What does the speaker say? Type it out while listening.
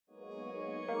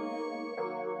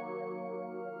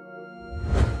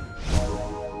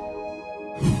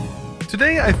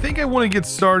today I think I want to get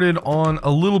started on a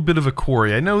little bit of a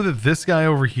quarry. I know that this guy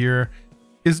over here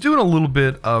is doing a little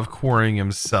bit of quarrying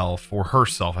himself or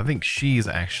herself. I think she's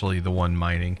actually the one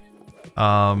mining.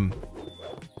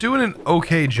 Doing an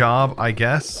okay job, I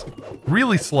guess.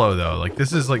 Really slow though. Like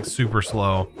this is like super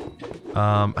slow.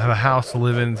 I have a house to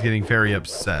live in. It's getting very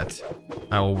upset.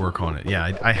 I will work on it.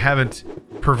 Yeah, I haven't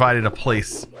provided a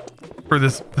place for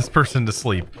this person to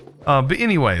sleep. But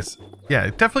anyways, yeah,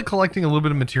 definitely collecting a little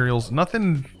bit of materials.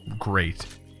 Nothing great.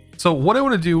 So what I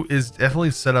want to do is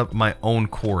definitely set up my own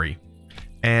quarry.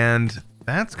 And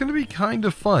that's going to be kind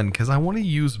of fun because I want to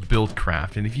use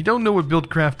Buildcraft. And if you don't know what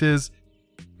Buildcraft is,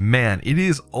 man, it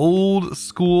is old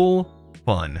school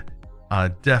fun.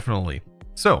 Definitely.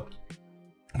 So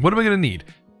what am I going to need?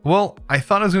 Well, I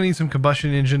thought I was going to need some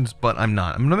combustion engines, but I'm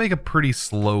not. I'm going to make a pretty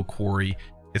slow quarry.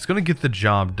 It's going to get the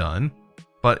job done,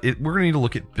 but we're going to need to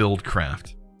look at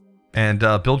Buildcraft. And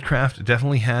Buildcraft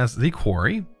definitely has the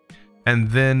quarry. And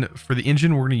then for the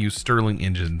engine, we're going to use Stirling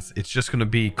engines. It's just going to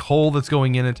be coal that's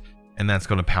going in it, and that's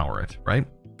going to power it, right?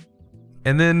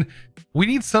 And then we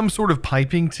need some sort of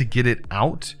piping to get it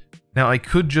out. Now, I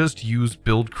could just use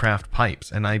Buildcraft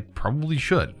pipes, and I probably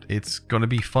should. It's going to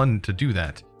be fun to do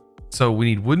that. So we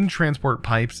need wooden transport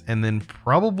pipes, and then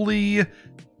probably,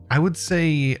 I would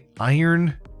say,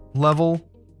 iron level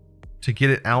to get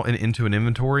it out and into an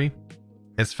inventory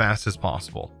as fast as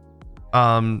possible.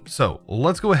 So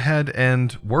let's go ahead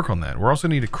and work on that. We're also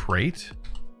going to need a crate,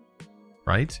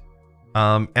 right?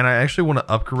 And I actually want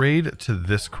to upgrade to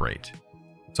this crate.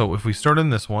 So if we start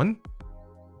in this one,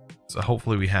 so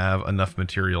hopefully we have enough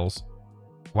materials.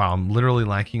 Wow, I'm literally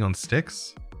lacking on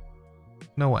sticks.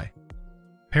 No way.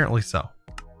 Apparently so.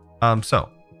 So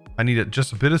I need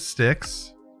just a bit of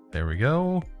sticks. There we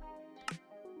go.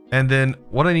 And then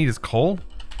what I need is coal.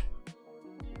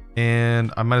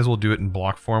 And I might as well do it in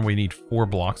block form. We need 4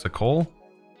 blocks of coal.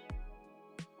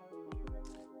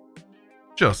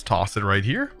 Just toss it right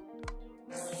here.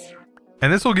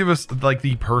 And this will give us like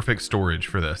the perfect storage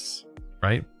for this,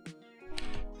 right?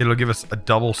 It'll give us a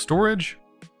double storage,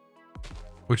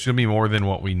 which will be more than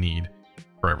what we need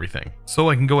for everything. So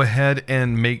I can go ahead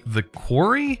and make the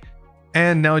quarry.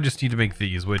 And now I just need to make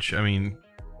these, which I mean,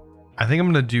 I think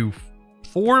I'm going to do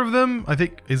 4 of them. I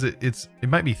think it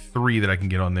might be 3 that I can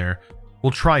get on there.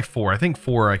 We'll try 4. I think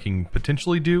 4 I can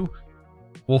potentially do.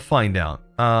 We'll find out.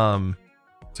 So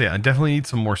yeah, I definitely need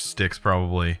some more sticks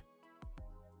probably.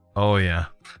 Oh yeah.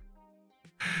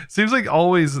 Seems like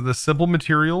always the simple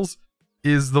materials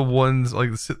is the ones,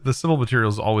 like the simple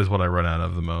materials is always what I run out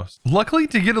of the most. Luckily,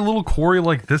 to get a little quarry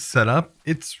like this set up,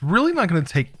 it's really not going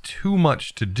to take too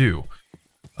much to do.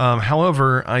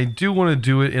 However, I do want to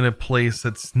do it in a place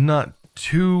that's not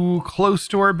too close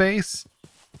to our base,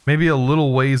 maybe a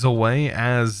little ways away,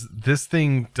 as this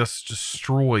thing just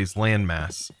destroys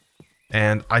landmass.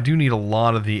 And I do need a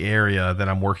lot of the area that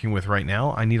I'm working with right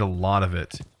now. I need a lot of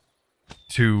it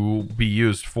to be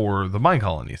used for the mine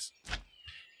colonies.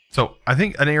 So I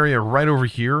think an area right over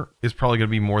here is probably going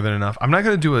to be more than enough. I'm not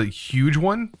going to do a huge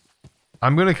one.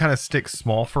 I'm going to kind of stick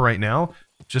small for right now,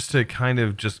 just to kind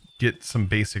of just get some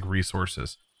basic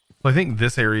resources. So I think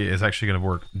this area is actually going to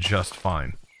work just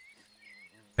fine.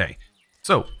 Okay,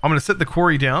 so I'm going to set the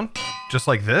quarry down just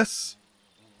like this.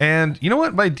 And you know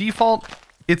what? By default,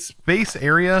 its base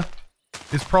area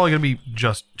is probably going to be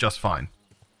just fine.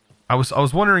 I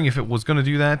was wondering if it was going to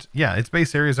do that. Yeah, its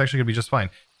base area is actually going to be just fine.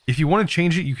 If you want to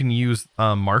change it, you can use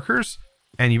markers,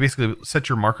 and you basically set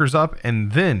your markers up,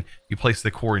 and then you place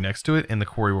the quarry next to it, and the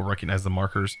quarry will recognize the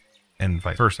markers, and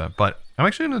vice versa. But I'm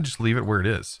actually going to just leave it where it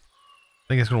is. I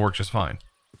think it's going to work just fine.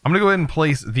 I'm going to go ahead and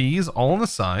place these all on the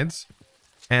sides,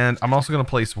 and I'm also going to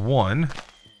place one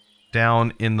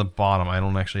down in the bottom. I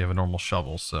don't actually have a normal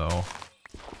shovel, so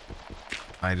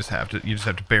you just have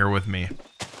to bear with me.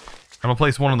 I'm going to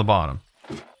place one on the bottom,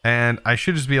 and I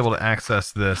should just be able to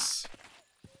access this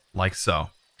like so.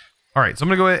 All right, so I'm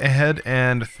going to go ahead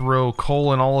and throw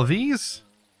coal in all of these.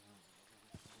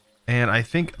 And I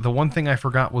think the one thing I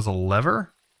forgot was a lever,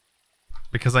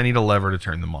 because I need a lever to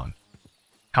turn them on.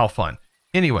 How fun.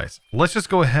 Anyways, let's just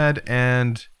go ahead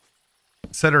and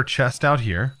set our chest out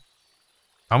here.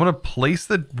 I'm going to place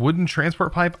the wooden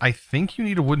transport pipe. I think you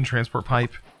need a wooden transport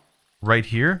pipe right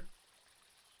here.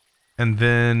 And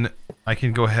then I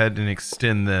can go ahead and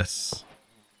extend this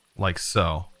like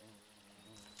so.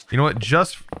 You know what?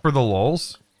 Just for the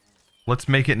lulz, let's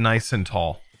make it nice and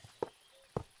tall,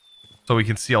 so we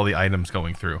can see all the items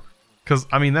going through. Because,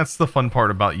 I mean, that's the fun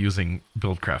part about using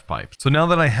Buildcraft pipes. So now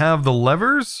that I have the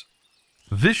levers,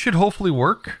 this should hopefully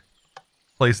work.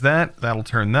 Place that. That'll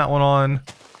turn that one on.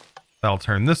 That'll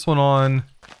turn this one on.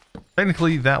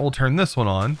 Technically, that will turn this one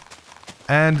on.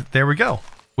 And there we go.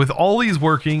 With all these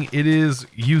working, it is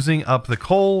using up the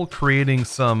coal, creating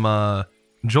some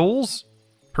joules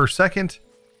per second,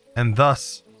 and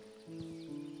thus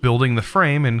building the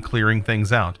frame and clearing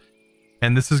things out.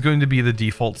 And this is going to be the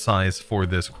default size for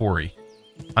this quarry.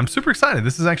 I'm super excited.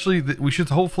 This is actually, we should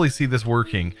hopefully see this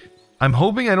working. I'm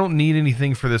hoping I don't need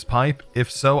anything for this pipe.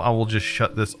 If so, I will just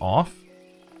shut this off.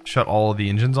 Shut all of the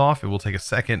engines off. It will take a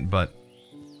second, but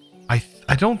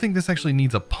I don't think this actually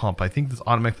needs a pump. I think this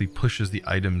automatically pushes the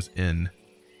items in.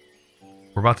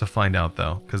 We're about to find out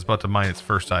though, because it's about to mine its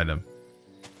first item.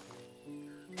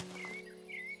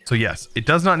 So yes, it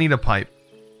does not need a pipe,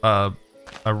 a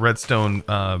redstone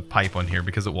pipe on here,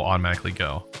 because it will automatically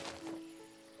go.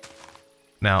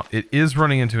 Now, it is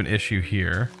running into an issue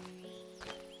here,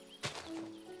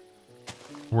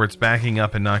 where it's backing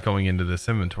up and not going into this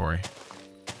inventory.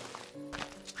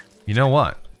 You know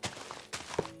what?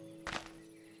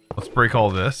 Let's break all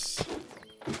this.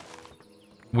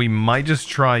 We might just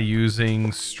try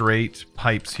using straight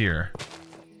pipes here.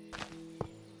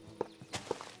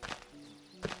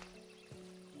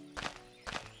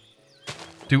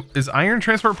 Is iron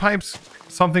transport pipes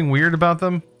something weird about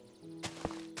them?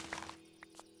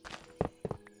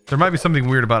 There might be something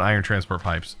weird about iron transport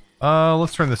pipes.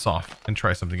 Let's turn this off and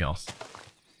try something else.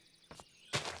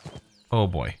 Oh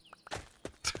boy.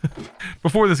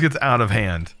 Before this gets out of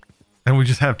hand and we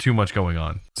just have too much going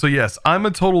on. So yes, I'm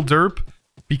a total derp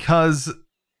because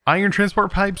iron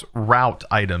transport pipes route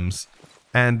items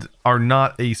and are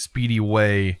not a speedy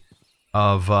way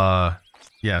of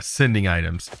sending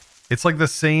items. It's like the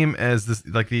same as this,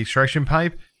 like the extraction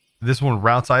pipe. This one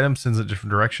routes items, sends it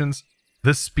different directions.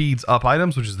 This speeds up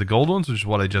items, which is the gold ones, which is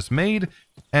what I just made.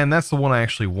 And that's the one I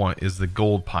actually want, is the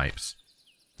gold pipes.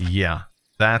 Yeah,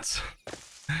 that's...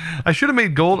 I should have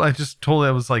made gold. I just totally,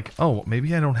 I was like, oh,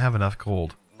 maybe I don't have enough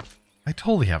gold. I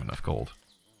totally have enough gold.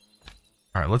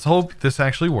 All right, let's hope this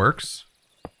actually works.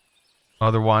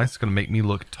 Otherwise, it's going to make me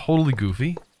look totally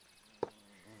goofy.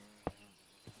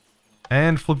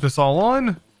 And flip this all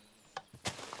on.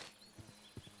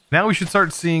 Now we should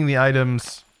start seeing the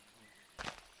items.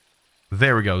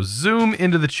 There we go. Zoom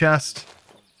into the chest.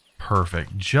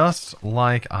 Perfect. Just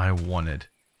like I wanted.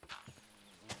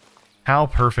 How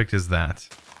perfect is that?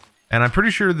 And I'm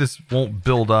pretty sure this won't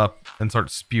build up and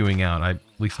start spewing out. At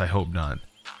least I hope not.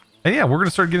 And yeah, we're going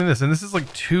to start getting this. And this is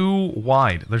like too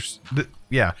wide. Pretty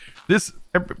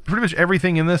much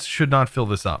everything in this should not fill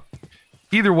this up.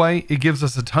 Either way, it gives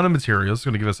us a ton of materials. It's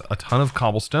going to give us a ton of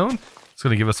cobblestone. It's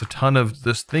going to give us a ton of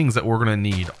this things that we're going to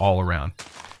need all around.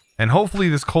 And hopefully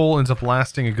this coal ends up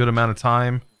lasting a good amount of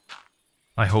time.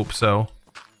 I hope so.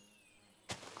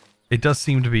 It does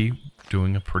seem to be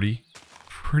doing a pretty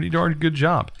darn good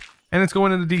job. And it's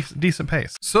going at a decent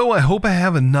pace. So I hope I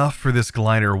have enough for this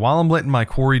glider. While I'm letting my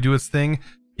quarry do its thing,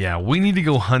 yeah, we need to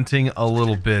go hunting a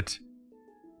little bit.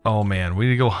 Oh man, we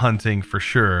need to go hunting for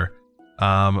sure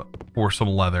for some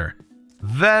leather.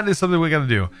 That is something we got to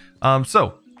do.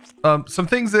 Some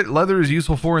things that leather is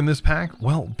useful for in this pack.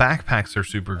 Well, backpacks are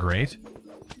super great.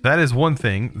 That is one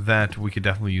thing that we could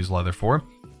definitely use leather for.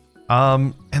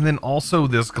 And then also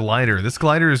this glider. This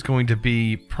glider is going to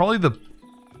be probably the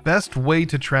best way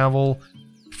to travel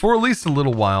for at least a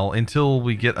little while until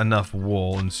we get enough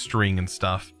wool and string and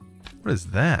stuff. What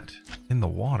is that in the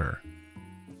water?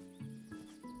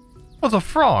 Oh, it's a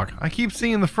frog. I keep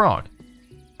seeing the frog.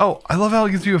 Oh, I love how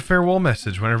it gives you a farewell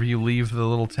message whenever you leave the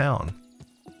little town.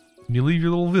 When you leave your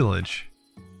little village.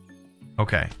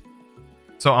 Okay.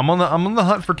 So I'm on the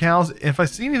hunt for cows. If I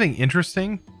see anything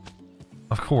interesting,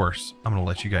 of course, I'm gonna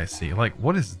let you guys see. Like,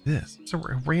 what is this? It's a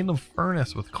random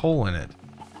furnace with coal in it.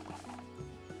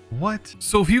 What?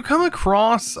 So if you come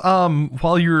across,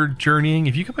 while you're journeying,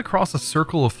 if you come across a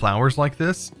circle of flowers like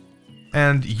this,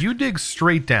 and you dig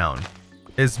straight down,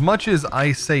 as much as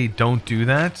I say don't do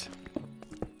that,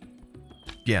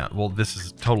 yeah, well, this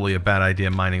is totally a bad idea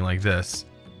mining like this.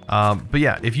 But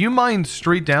yeah, if you mine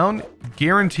straight down,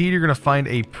 guaranteed you're going to find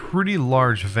a pretty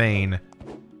large vein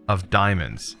of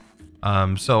diamonds.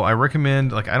 So I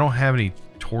recommend, like, I don't have any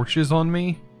torches on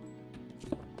me.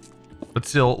 But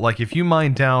still, like, if you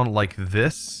mine down like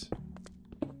this,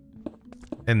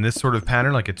 in this sort of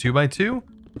pattern, like a 2x2,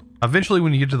 eventually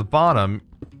when you get to the bottom,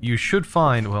 you should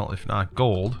find, well, if not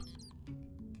gold.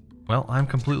 Well, I'm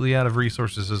completely out of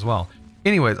resources as well.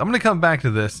 Anyways, I'm going to come back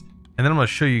to this, and then I'm going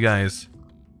to show you guys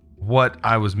what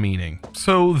I was meaning.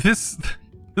 So this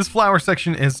flower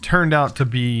section has turned out to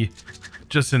be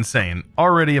just insane.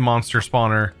 Already a monster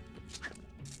spawner.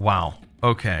 Wow.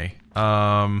 Okay.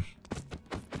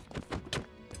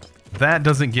 That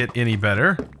doesn't get any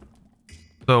better.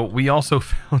 So we also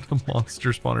found a monster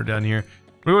spawner down here.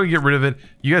 We want to get rid of it.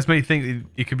 You guys may think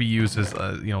it could be used as,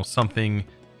 you know, something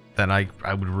that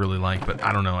I would really like, but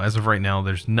I don't know. As of right now,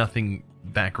 there's nothing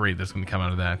that great that's going to come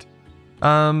out of that.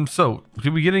 So,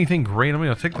 did we get anything great? I'm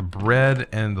going to take the bread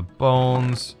and the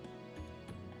bones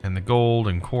and the gold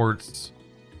and quartz.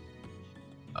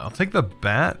 I'll take the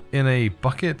bat in a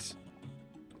bucket.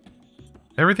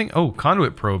 Everything. Oh,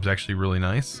 conduit probe's actually really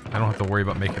nice. I don't have to worry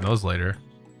about making those later.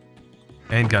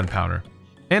 And gunpowder.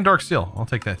 And dark steel. I'll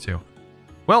take that too.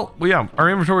 Well, yeah, our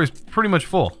inventory is pretty much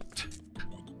full.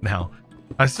 Now,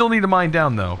 I still need to mine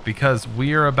down though, because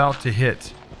we are about to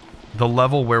hit the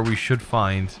level where we should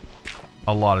find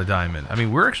a lot of diamond. I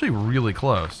mean, we're actually really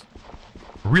close.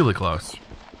 Really close.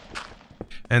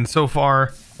 And so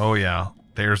far, oh yeah,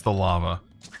 there's the lava.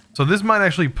 So this might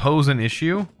actually pose an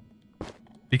issue.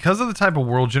 Because of the type of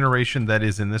world generation that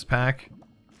is in this pack,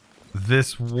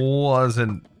 this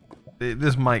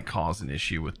might cause an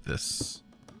issue with this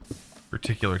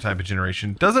particular type of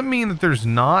generation. Doesn't mean that there's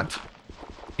not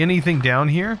anything down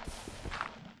here.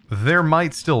 There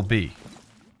might still be.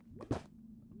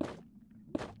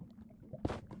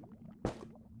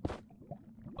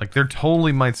 Like, there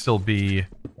totally might still be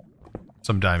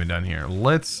some diamond down here. I'm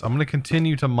going to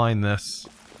continue to mine this.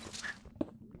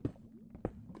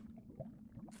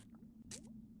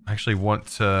 I actually want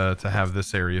to have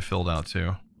this area filled out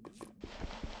too.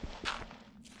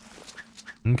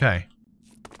 Okay.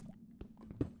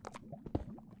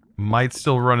 Might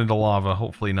still run into lava,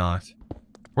 hopefully not.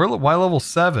 We're at Y level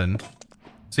 7.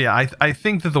 So yeah, I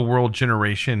think that the world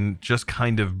generation just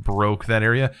kind of broke that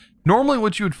area. Normally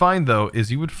what you would find though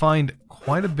is you would find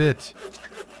quite a bit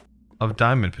of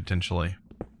diamond potentially.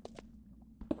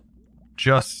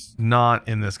 Just not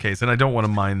in this case. And I don't want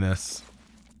to mine this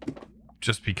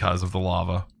just because of the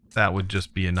lava. That would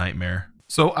just be a nightmare.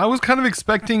 So I was kind of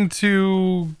expecting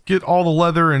to get all the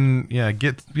leather and yeah,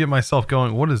 get myself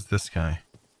going. What is this guy?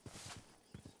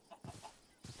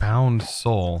 Bound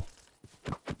soul.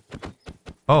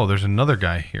 Oh, there's another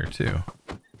guy here too.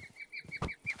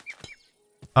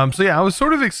 So yeah, I was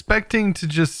sort of expecting to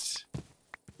just,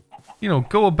 you know,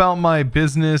 go about my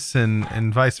business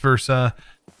and vice versa.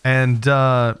 And,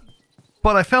 but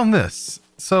I found this.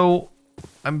 So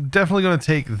I'm definitely going to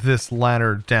take this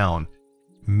ladder down.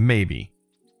 Maybe.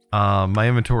 My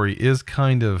inventory is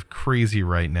kind of crazy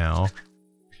right now.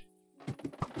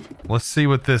 Let's see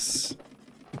what this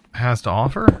has to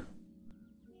offer.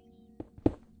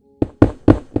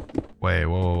 Wait,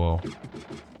 whoa.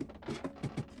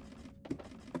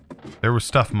 There was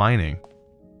stuff mining.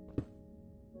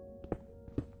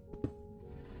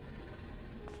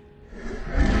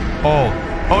 Oh,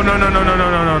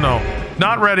 no.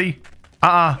 Not ready.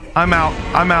 I'm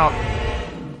out.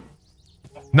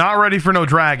 Not ready for no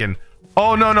dragon.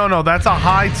 Oh, no. That's a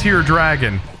high tier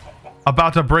dragon.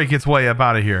 About to break its way up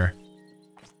out of here.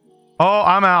 Oh,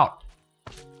 I'm out.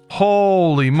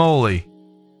 Holy moly.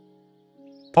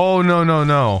 Oh,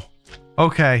 no.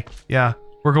 Okay, yeah,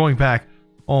 we're going back.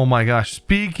 Oh my gosh.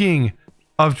 Speaking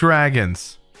of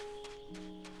dragons.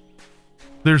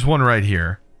 There's one right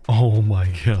here. Oh my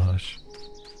gosh.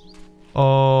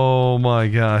 Oh my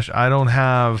gosh. I don't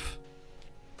have...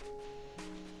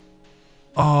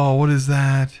 Oh, what is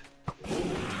that?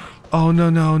 Oh,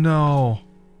 no.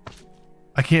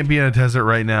 I can't be in a desert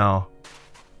right now.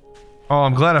 Oh,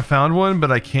 I'm glad I found one,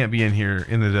 but I can't be in here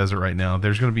in the desert right now.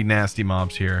 There's going to be nasty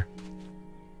mobs here.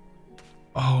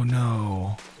 Oh,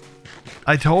 no.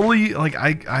 I totally, like,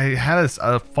 I had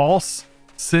a false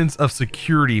sense of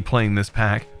security playing this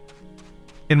pack.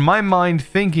 In my mind,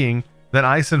 thinking that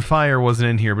Ice and Fire wasn't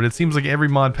in here, but it seems like every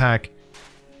mod pack...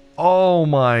 Oh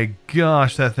my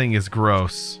gosh, that thing is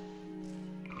gross.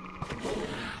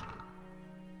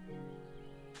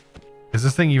 Is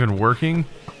this thing even working?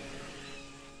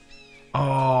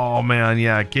 Oh man,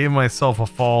 yeah, I gave myself a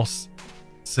false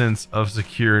sense of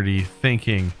security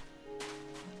thinking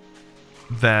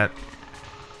that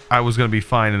I was going to be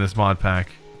fine in this mod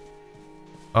pack.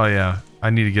 Oh yeah, I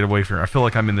need to get away from here. I feel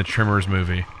like I'm in the Trimmers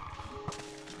movie.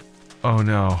 Oh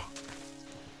no.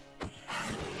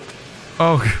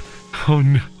 Oh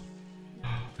no.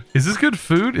 Is this good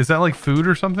food? Is that like food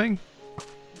or something?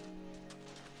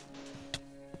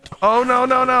 Oh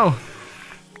no.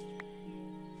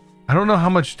 I don't know how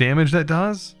much damage that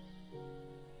does.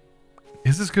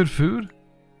 Is this good food?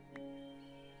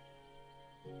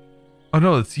 Oh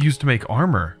no, it's used to make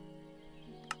armor.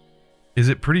 Is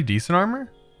it pretty decent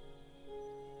armor?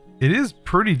 It is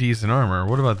pretty decent armor.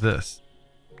 What about this?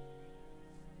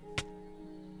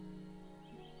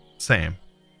 Same.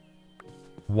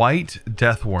 White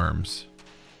death worms.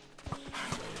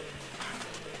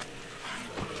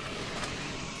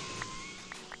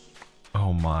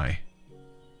 Oh my.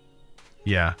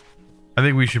 Yeah. I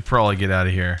think we should probably get out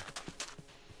of here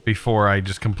before I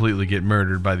just completely get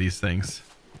murdered by these things.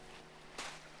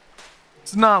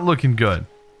 It's not looking good.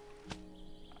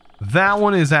 That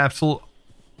one is absolute.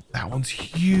 That one's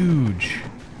huge.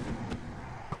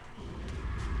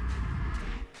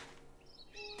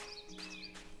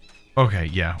 Okay,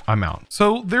 yeah, I'm out.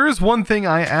 So there is one thing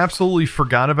I absolutely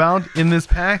forgot about in this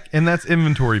pack, and that's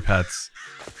inventory pets.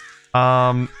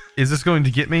 Is this going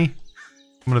to get me?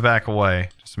 I'm gonna back away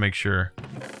just to make sure.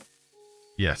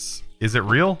 Yes. Is it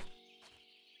real?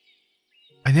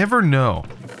 I never know.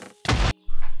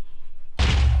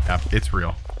 Yep, it's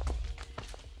real.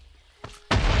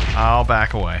 I'll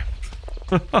back away.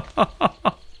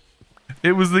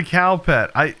 It was the cow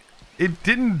pet. It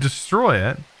didn't destroy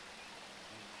it.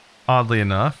 Oddly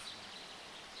enough.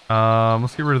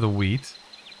 Let's get rid of the wheat.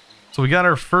 So we got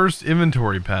our first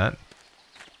inventory pet.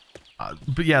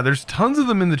 But yeah, there's tons of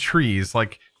them in the trees.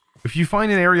 Like, if you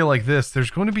find an area like this,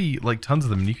 there's going to be like tons of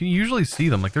them. You can usually see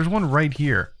them. Like, there's one right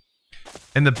here.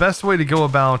 And the best way to go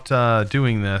about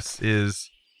doing this is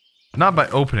not by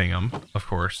opening them, of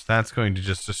course. That's going to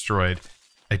just destroy it.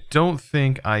 I don't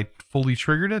think I fully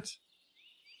triggered it.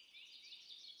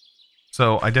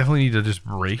 So I definitely need to just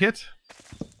break it.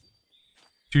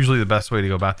 It's usually the best way to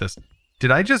go about this. Did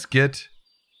I just get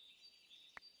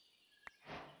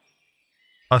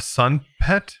a sun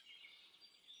pet?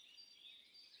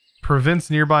 Prevents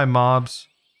nearby mobs.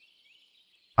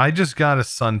 I just got a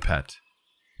sun pet.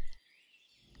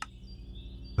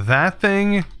 That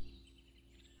thing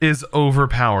is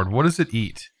overpowered. What does it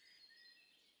eat?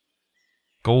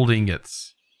 Gold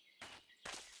ingots.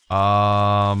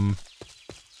 That's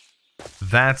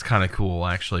kind of cool,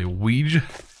 actually. We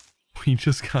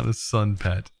just got a sun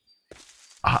pet.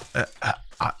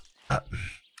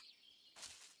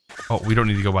 Oh, we don't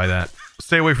need to go by that.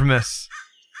 Stay away from this.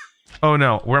 Oh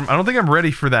no, I don't think I'm ready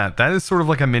for that. That is sort of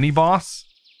like a mini boss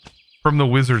from the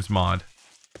Wizards mod.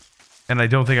 And I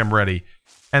don't think I'm ready.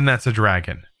 And that's a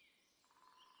dragon.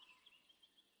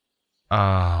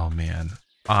 Oh man.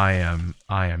 I am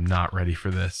not ready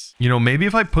for this. You know, maybe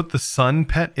if I put the sun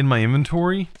pet in my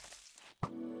inventory.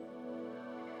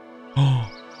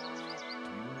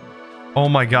 Oh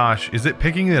my gosh, is it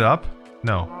picking it up?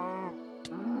 No.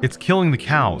 It's killing the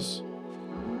cows.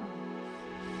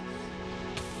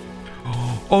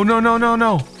 Oh no no no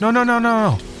no no no no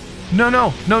no no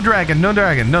no no dragon, no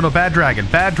dragon, no bad dragon,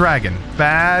 bad dragon,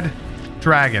 bad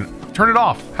dragon. Turn it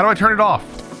off. How do I turn it off?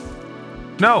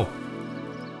 No.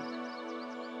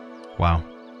 Wow.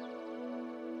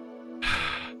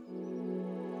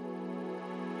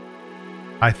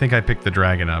 I think I picked the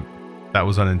dragon up. That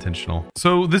was unintentional.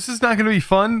 So this is not going to be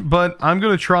fun, but I'm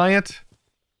going to try it.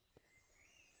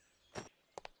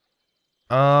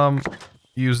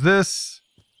 Use this.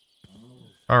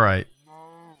 All right.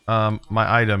 My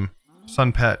item,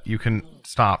 sun pet, you can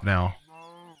stop now.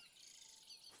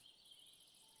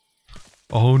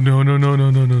 Oh no no no no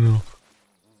no no no.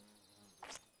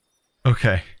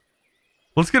 Okay.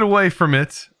 Let's get away from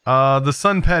it. The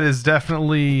sun pet is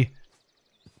definitely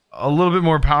a little bit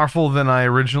more powerful than I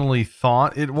originally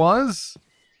thought it was.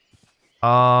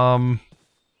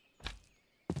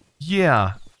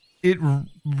 Yeah, it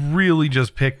really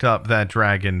just picked up that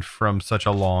dragon from such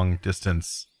a long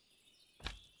distance.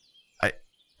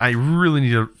 I really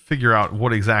need to figure out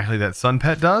what exactly that sun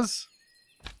pet does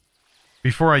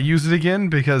before I use it again,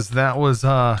 because that was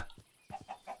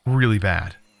really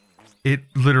bad. It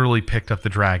literally picked up the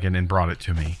dragon and brought it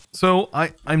to me. So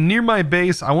I'm near my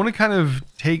base. I want to kind of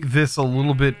take this a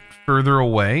little bit further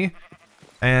away.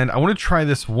 And I want to try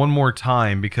this one more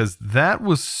time because that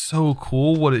was so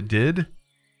cool what it did.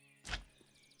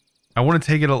 I want to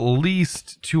take it at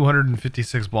least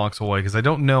 256 blocks away because I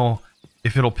don't know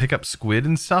if it'll pick up squid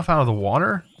and stuff out of the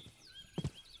water.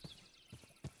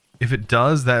 If it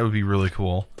does, that would be really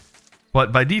cool.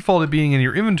 But by default, it being in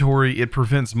your inventory, it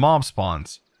prevents mob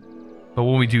spawns. But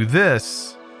when we do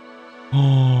this,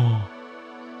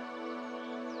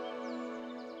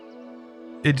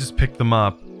 it just picked them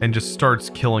up and just starts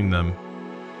killing them.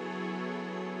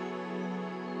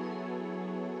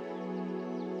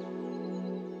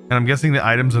 And I'm guessing the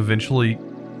items eventually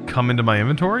come into my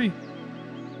inventory?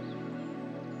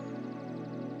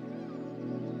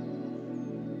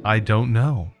 I don't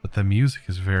know, but the music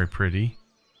is very pretty.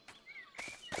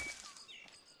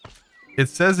 It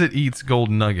says it eats gold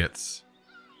nuggets.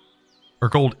 Or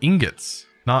gold ingots,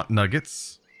 not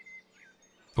nuggets.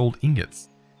 Gold ingots.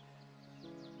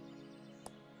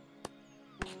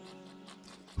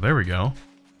 There we go.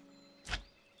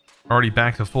 Already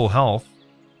back to full health.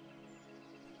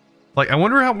 Like, I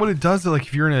wonder what it does, like,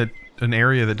 if you're in an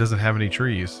area that doesn't have any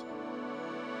trees.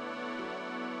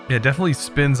 Yeah, it definitely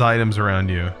spins items around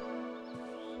you.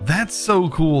 That's so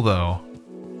cool though.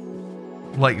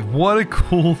 Like, what a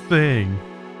cool thing.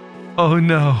 Oh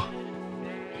no.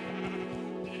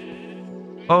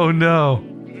 Oh no.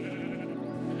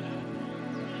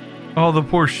 Oh, the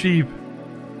poor sheep.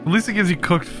 At least it gives you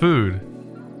cooked food.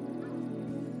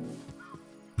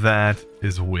 That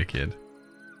is wicked.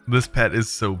 This pet is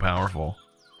so powerful.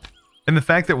 And the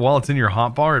fact that while it's in your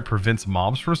hotbar, it prevents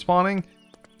mobs from spawning,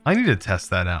 I need to test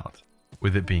that out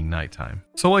with it being nighttime.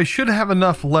 So I should have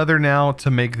enough leather now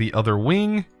to make the other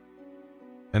wing.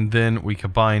 And then we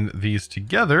combine these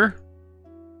together.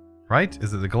 Right?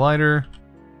 Is it the glider?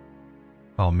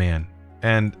 Oh man.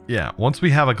 And yeah, once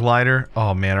we have a glider,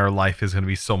 oh man, our life is going to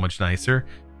be so much nicer.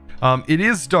 It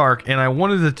is dark, and I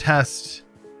wanted to test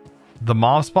the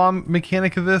mob spawn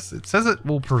mechanic of this. It says it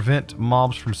will prevent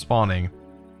mobs from spawning.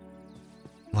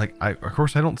 Like, of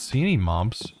course, I don't see any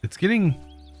mobs. It's getting...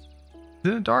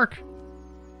 Isn't it dark?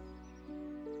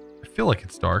 I feel like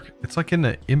it's dark. It's like in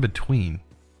the in-between.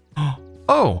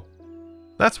 Oh!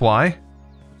 That's why.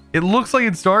 It looks like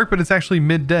it's dark, but it's actually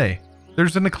midday.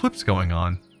 There's an eclipse going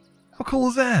on. How cool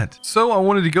is that? So I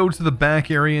wanted to go to the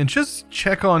back area and just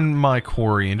check on my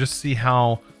quarry and just see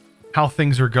how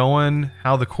things are going,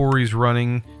 how the quarry's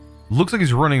running. Looks like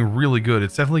it's running really good.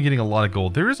 It's definitely getting a lot of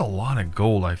gold. There is a lot of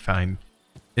gold I find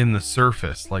in the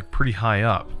surface, like pretty high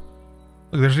up.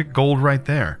 Look, there's gold right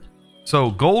there.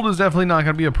 So gold is definitely not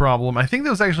going to be a problem. I think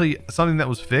that was actually something that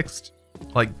was fixed.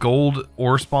 Like gold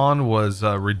ore spawn was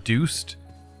reduced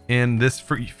in this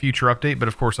future update, but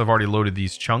of course I've already loaded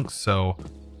these chunks, so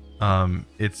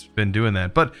it's been doing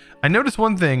that. But I noticed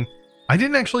one thing. I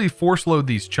didn't actually force load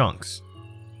these chunks,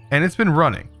 and it's been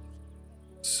running.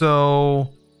 So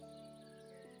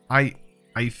I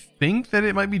think that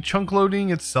it might be chunk loading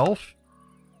itself.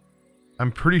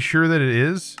 I'm pretty sure that it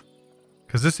is,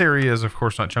 because this area is of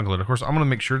course not chunk loaded. Of course I'm gonna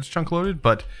make sure it's chunk loaded,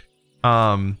 but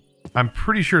I'm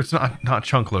pretty sure it's not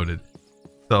chunk loaded.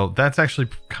 So that's actually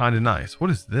kind of nice. What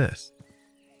is this?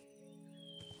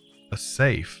 A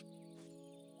safe.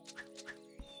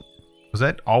 Was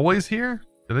that always here?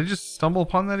 Did I just stumble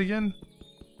upon that again?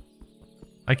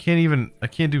 I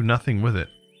can't do nothing with it.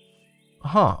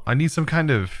 Huh, I need some kind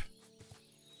of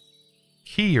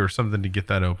key or something to get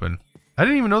that open. I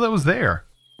didn't even know that was there.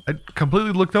 I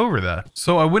completely looked over that.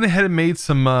 So I went ahead and made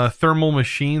some thermal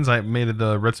machines. I made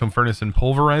the redstone furnace and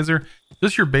pulverizer.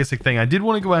 Just your basic thing. I did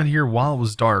want to go out here while it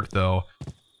was dark though,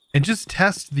 and just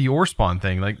test the ore spawn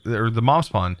thing, or the mob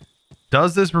spawn.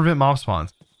 Does this prevent mob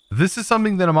spawns? This is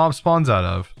something that a mob spawns out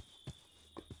of.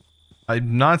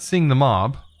 I'm not seeing the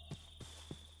mob.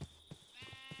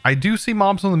 I do see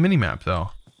mobs on the minimap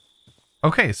though.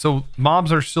 Okay, so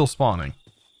mobs are still spawning.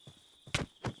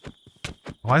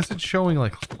 Why is it showing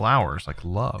like flowers, like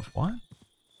love? What?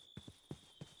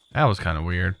 That was kind of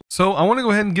weird. So I want to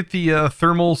go ahead and get the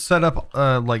thermal setup,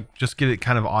 like just get it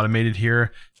kind of automated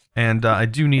here. And I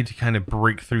do need to kind of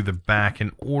break through the back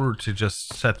in order to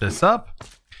just set this up.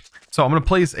 So I'm going to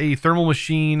place a thermal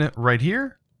machine right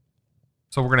here.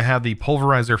 So we're going to have the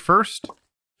pulverizer first.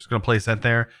 Just going to place that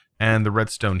there. And the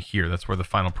redstone here. That's where the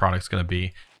final product's going to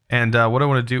be. And what I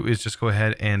want to do is just go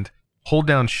ahead and hold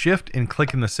down shift and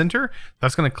click in the center.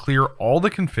 That's going to clear all the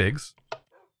configs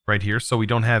right here, so we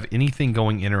don't have anything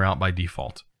going in or out by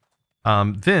default. Then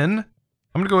I'm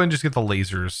going to go ahead and just get the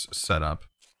lasers set up.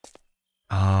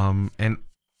 And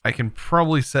I can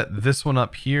probably set this one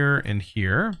up here and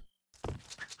here.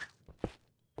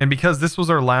 And because this was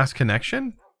our last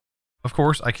connection, of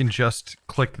course, I can just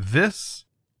click this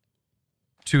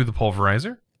to the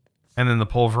pulverizer, and then the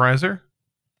pulverizer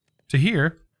to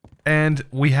here, and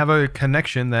we have a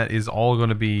connection that is all going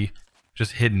to be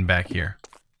just hidden back here.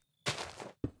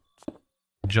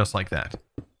 Just like that.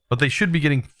 But they should be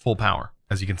getting full power,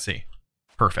 as you can see.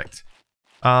 Perfect.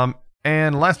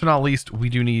 And last but not least, we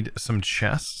do need some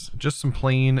chests. Just some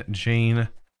plain Jane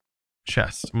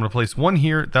chests. I'm going to place one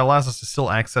here. That allows us to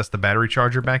still access the battery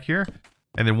charger back here.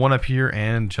 And then one up here,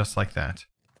 and just like that.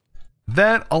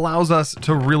 That allows us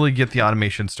to really get the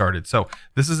automation started. So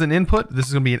this is an input. This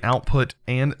is going to be an output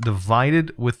and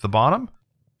divided with the bottom.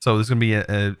 So this is going to be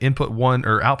an input one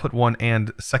or output one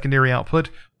and secondary output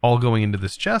all going into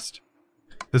this chest.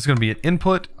 This is going to be an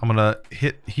input. I'm going to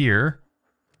hit here.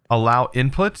 Allow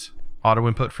input. Auto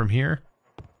input from here.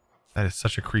 That is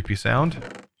such a creepy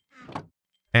sound.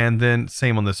 And then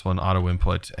same on this one, auto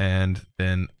input. And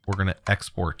then we're going to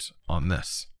export on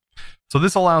this. So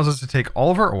this allows us to take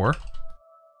all of our ore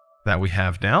that we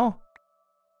have now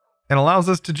and allows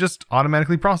us to just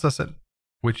automatically process it,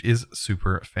 which is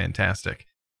super fantastic.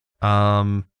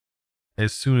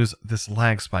 as soon as this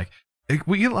lag spike. I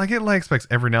get lag spikes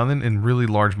every now and then in really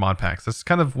large mod packs. That's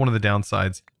kind of one of the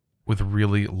downsides with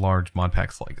really large mod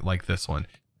packs like this one.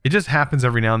 It just happens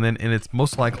every now and then, and it's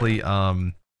most likely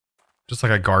just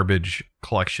like a garbage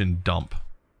collection dump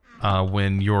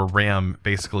when your RAM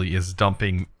basically is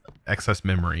dumping excess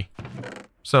memory.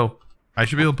 So I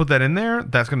should be able to put that in there.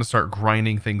 That's going to start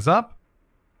grinding things up,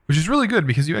 which is really good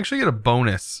because you actually get a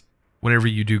bonus whenever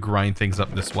you do grind things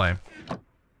up this way.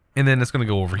 And then it's going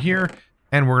to go over here,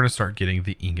 and we're going to start getting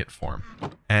the ingot form.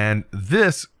 And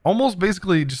this almost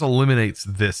basically just eliminates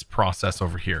this process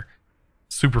over here.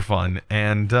 Super fun.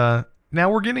 And now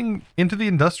we're getting into the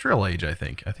industrial age, I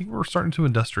think. I think we're starting to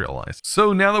industrialize.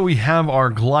 So now that we have our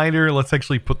glider, let's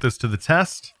actually put this to the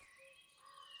test.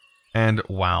 And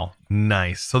wow,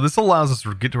 nice. So this allows us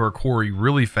to get to our quarry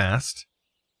really fast.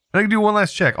 And I can do one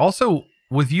last check. Also,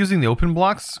 with using the open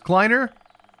blocks glider,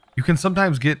 you can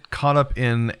sometimes get caught up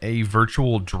in a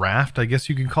virtual draft, I guess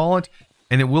you can call it,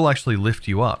 and it will actually lift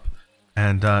you up.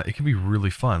 And it can be really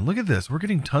fun. Look at this. We're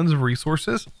getting tons of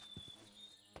resources.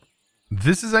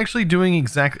 This is actually doing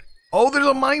exactly... Oh, there's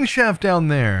a mine shaft down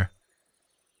there.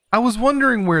 I was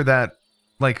wondering where that,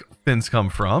 like, fins come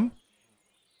from.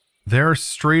 There's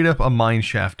straight up a mine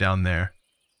shaft down there.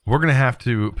 We're going to have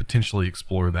to potentially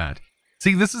explore that.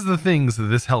 See, this is the things that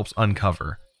this helps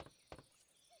uncover.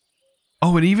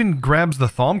 Oh, it even grabs the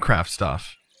Thaumcraft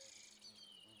stuff.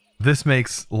 This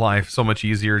makes life so much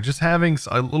easier. Just having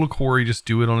a little quarry just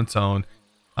do it on its own.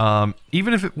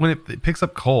 Even if when it picks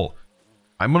up coal,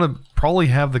 I'm going to probably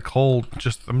have the coal I'm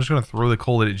just going to throw the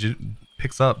coal that it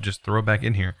picks up, just throw it back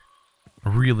in here.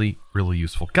 Really, really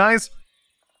useful. Guys,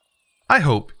 I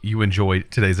hope you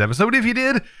enjoyed today's episode. If you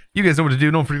did, you guys know what to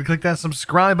do. Don't forget to click that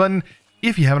subscribe button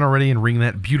if you haven't already, and ring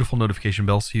that beautiful notification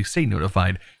bell so you stay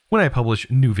notified when I publish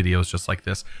new videos just like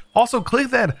this. Also, click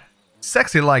that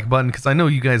sexy like button because I know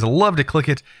you guys love to click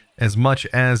it as much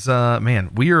as,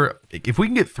 man, if we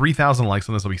can get 3,000 likes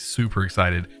on this, I'll be super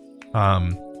excited.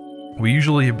 We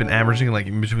usually have been averaging like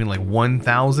in between like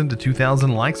 1,000 to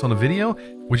 2,000 likes on a video,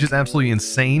 which is absolutely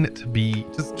insane to be,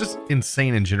 just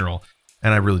insane in general.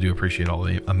 And I really do appreciate all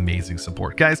the amazing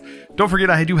support. Guys, don't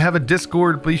forget I do have a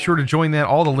Discord. Be sure to join that.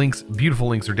 All the links, beautiful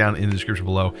links, are down in the description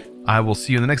below. I will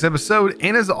see you in the next episode.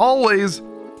 And as always,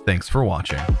 thanks for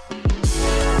watching.